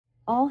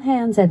All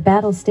hands at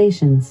battle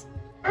stations.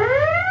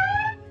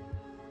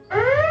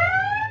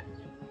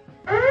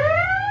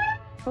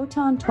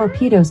 Photon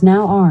torpedoes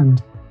now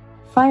armed.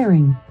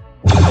 Firing.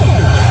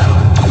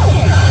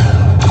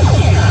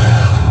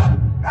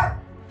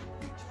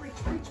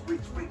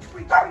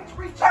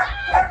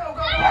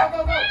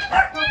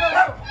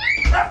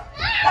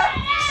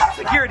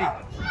 Security!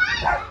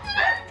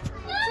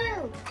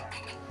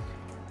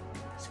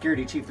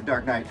 Security Chief the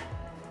Dark Knight.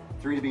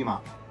 3 to beam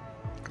up.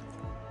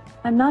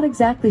 I'm not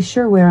exactly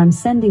sure where I'm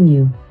sending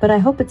you, but I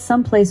hope it's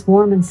someplace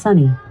warm and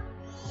sunny.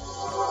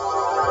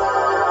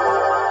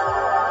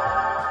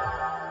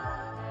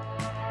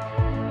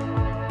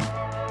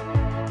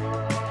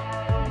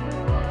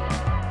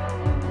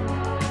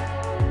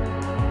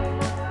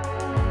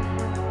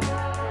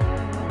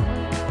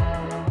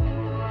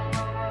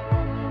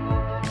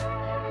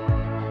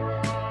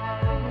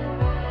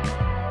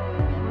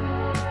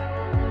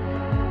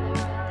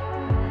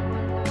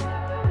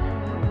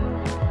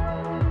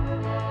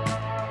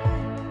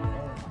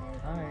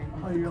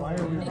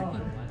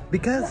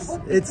 Because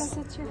it's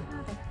your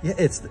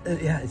father.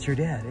 Yeah, it's your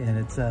dad, and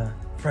it's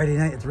Friday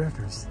night at the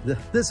Refners.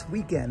 This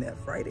weekend at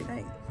Friday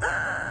night.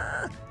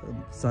 Ah! The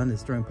son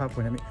is throwing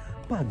popcorn at me.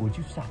 Bug, would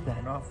you stop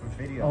that? Off the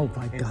video. Oh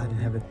my God in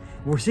heaven!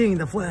 We're seeing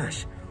the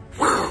Flash.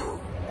 Whew.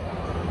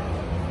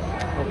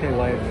 Okay,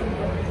 wife.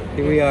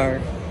 Here we are,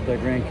 the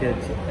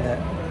grandkids at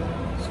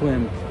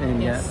swim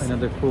in yet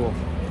another pool.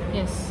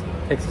 Yes.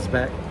 Takes us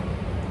back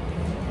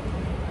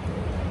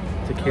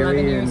to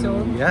Carrie. 11 years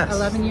old. Yes.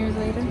 11 years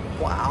later.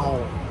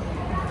 Wow.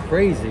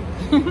 Crazy.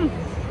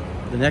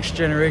 The next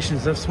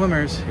generations of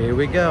swimmers. Here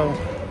we go.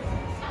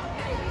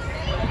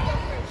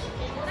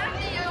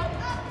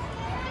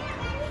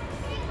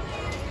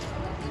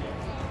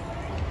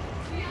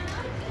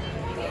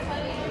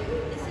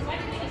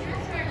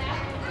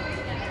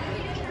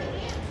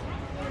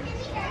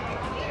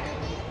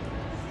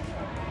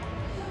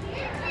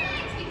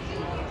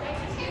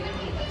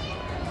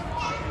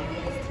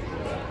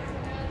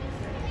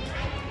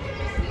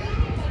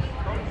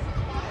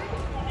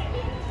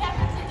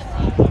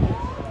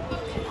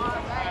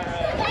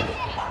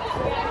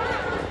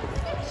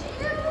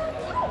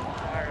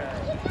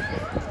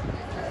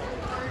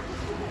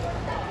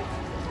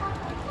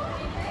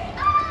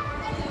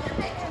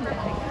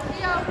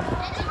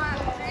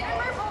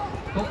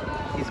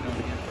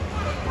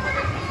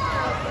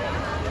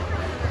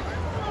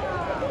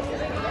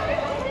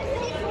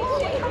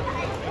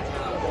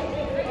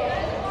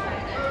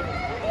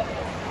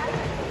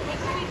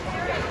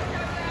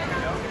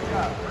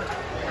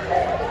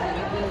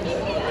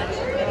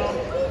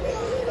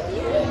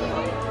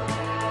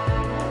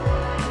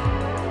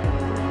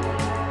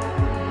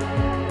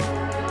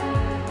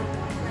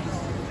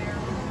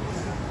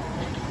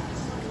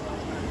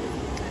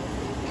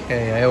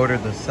 Okay, I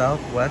ordered the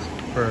Southwest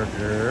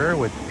burger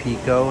with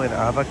pico and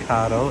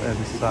avocado and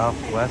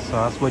Southwest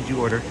sauce. What'd you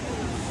order?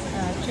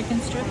 Chicken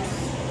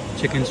strips.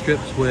 Chicken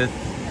strips with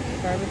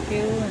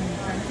Barbecue and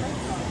french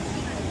fries.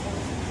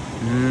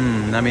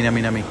 mmm, nummy,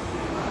 nummy, nummy.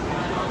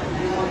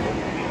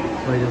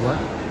 Wait, what?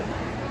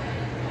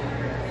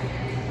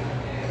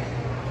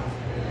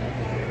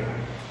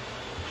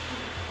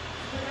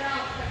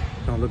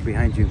 Don't look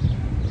behind you.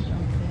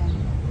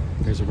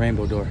 There's a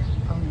rainbow door.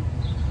 Oh no.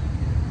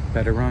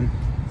 Better run.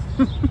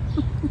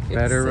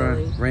 Better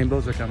silly. run.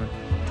 Rainbows are coming.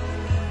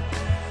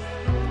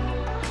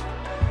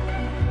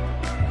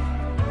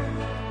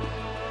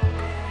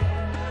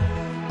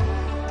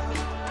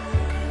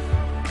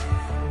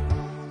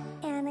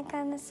 And I'm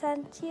gonna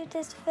send you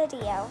this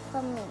video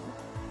from me.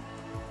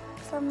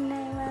 From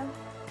Naira.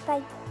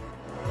 Bye.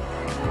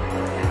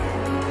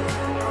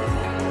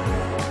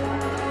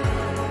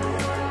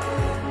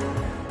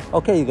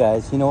 Okay, you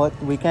guys, you know what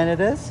weekend it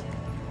is?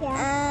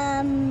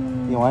 Yeah.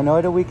 You want to know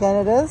what a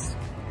weekend it is?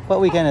 What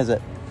weekend is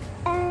it?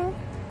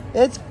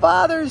 It's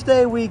Father's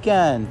Day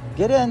weekend.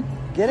 Get in.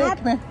 Get in.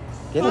 Come here.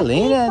 Get in.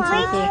 Lean in. We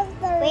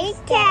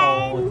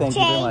Oh, can thank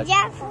you very much. change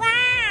the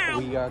flag.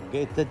 We are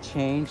get to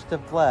change the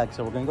flag.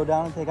 So we're going to go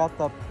down and take out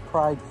the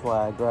pride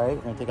flag, right?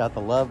 We're going to take out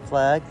the love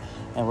flag.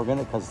 And we're going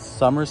to, because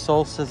summer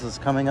solstice is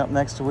coming up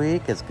next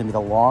week. It's going to be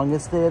the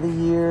longest day of the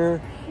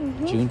year.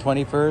 June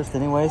 21st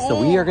anyway.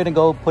 So we are going to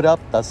go put up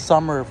the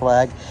summer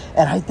flag.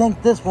 And I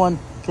think this one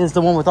is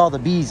the one with all the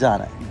bees on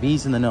it.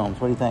 Bees and the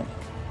gnomes. What do you think?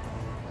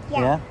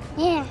 Yeah.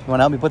 You want to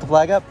help me put the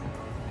flag up?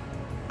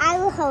 I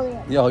will hold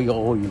it. Oh,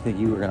 you think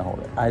you were going to hold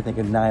it. I think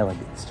Nyla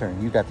gets turn.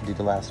 You got to do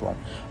the last one.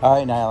 All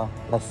right, Nyla.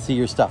 Let's see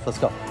your stuff. Let's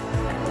go.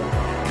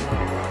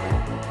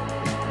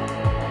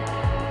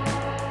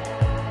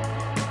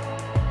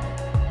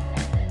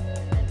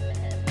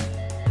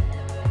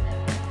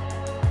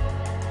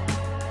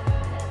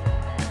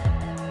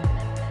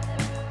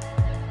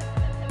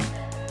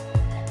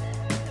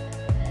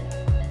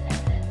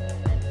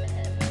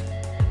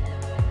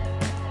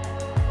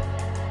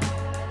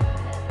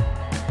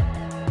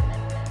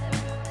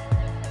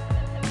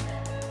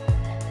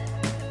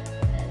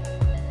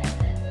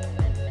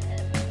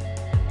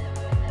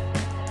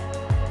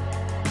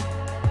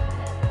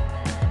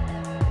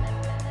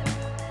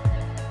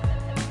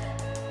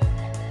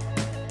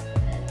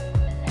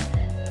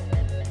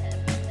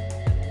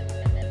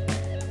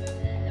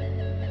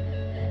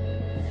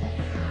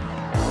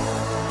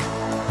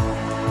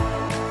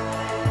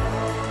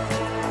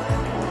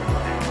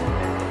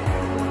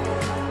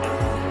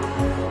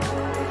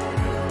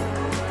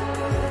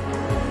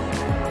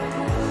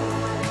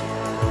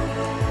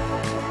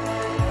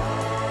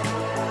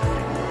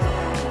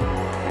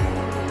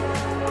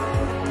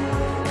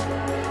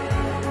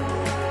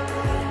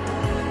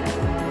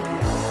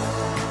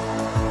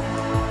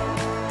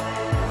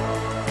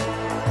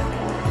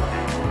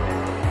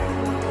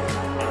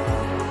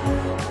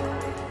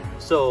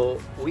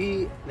 So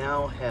we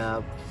now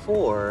have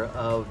 4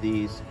 of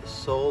these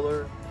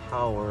solar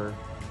power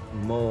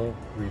mole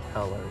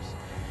repellers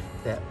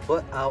that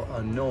put out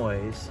a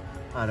noise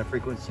on a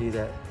frequency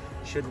that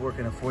should work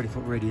in a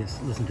 40-foot radius.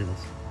 Listen to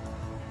this.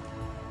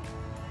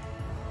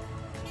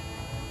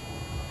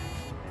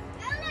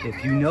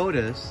 If you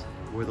notice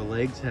where the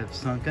legs have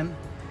sunken,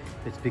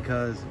 it's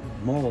because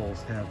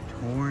moles have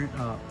torn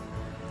up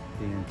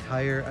the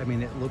entire, I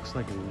mean, it looks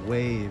like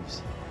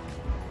waves.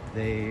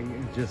 They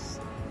just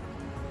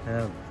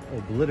have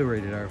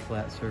obliterated our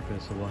flat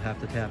surface, so we'll have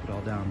to tap it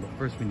all down. But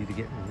first we need to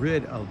get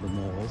rid of the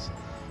moles,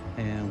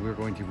 and we're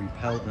going to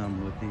repel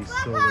them with these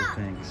solar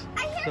things.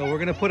 So we're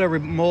gonna put a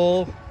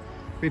mole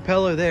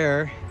repeller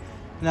there.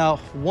 Now,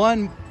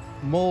 one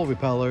mole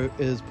repeller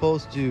is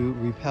supposed to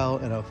repel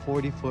in a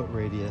 40-foot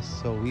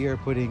radius. So we are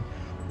putting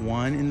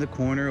one in the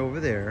corner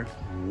over there,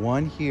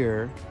 one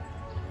here,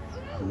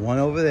 one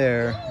over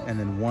there, and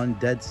then one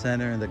dead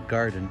center in the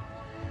garden.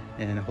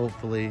 And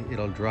hopefully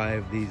it'll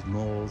drive these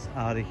moles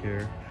out of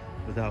here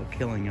without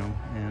killing them.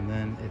 And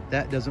then if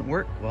that doesn't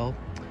work, well,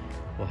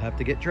 we'll have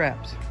to get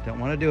traps. Don't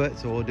want to do it,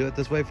 so we'll do it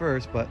this way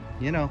first, but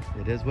you know,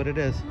 it is what it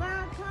is.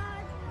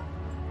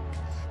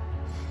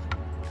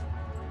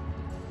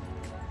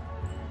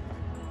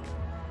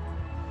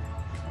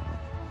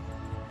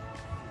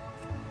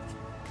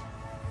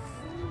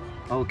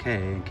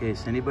 Okay, in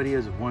case anybody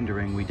is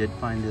wondering, we did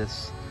find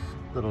this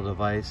little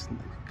device.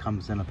 It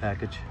comes in a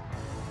package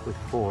with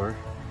 4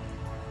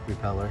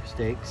 repeller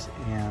stakes,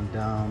 and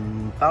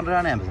found it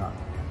on Amazon.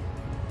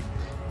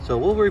 So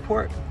we'll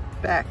report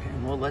back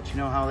and we'll let you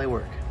know how they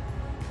work.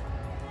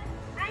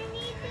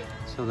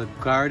 So the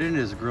garden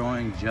is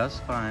growing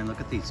just fine. Look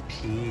at these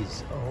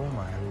peas. Oh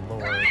my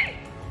Lord.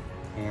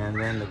 And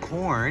then the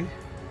corn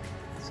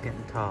is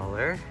getting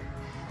taller.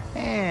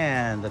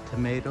 And the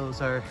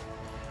tomatoes are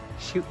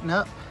shooting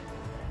up.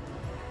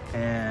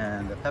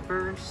 And the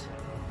peppers.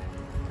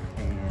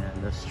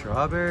 And the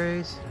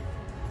strawberries.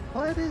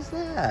 What is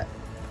that?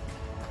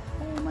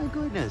 Oh my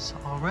goodness,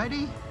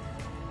 already?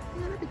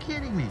 You gotta be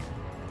kidding me.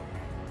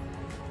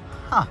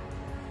 Huh.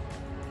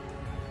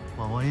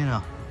 Well, what do you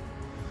know?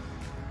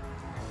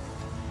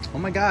 Oh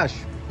my gosh,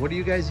 what are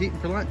you guys eating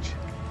for lunch?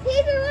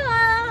 Pizza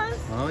rolls!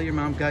 Oh, your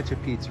mom got you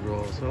pizza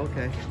rolls.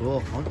 Okay,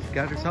 cool. Well, she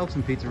got herself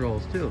some pizza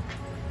rolls too.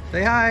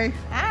 Say hi.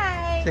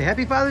 Hi. Say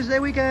Happy Father's Day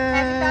weekend.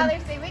 Happy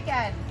Father's Day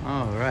weekend.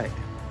 All right.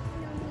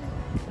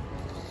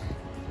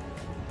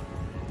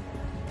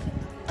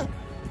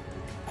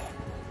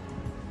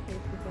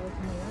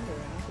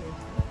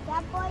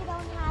 That boy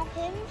don't have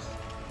hymns.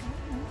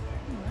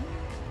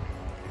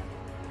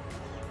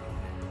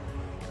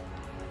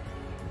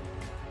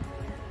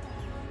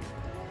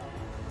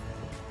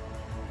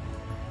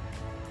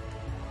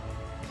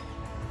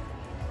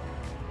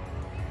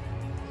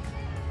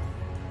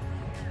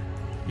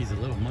 He's a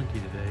little monkey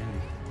today, isn't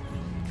he?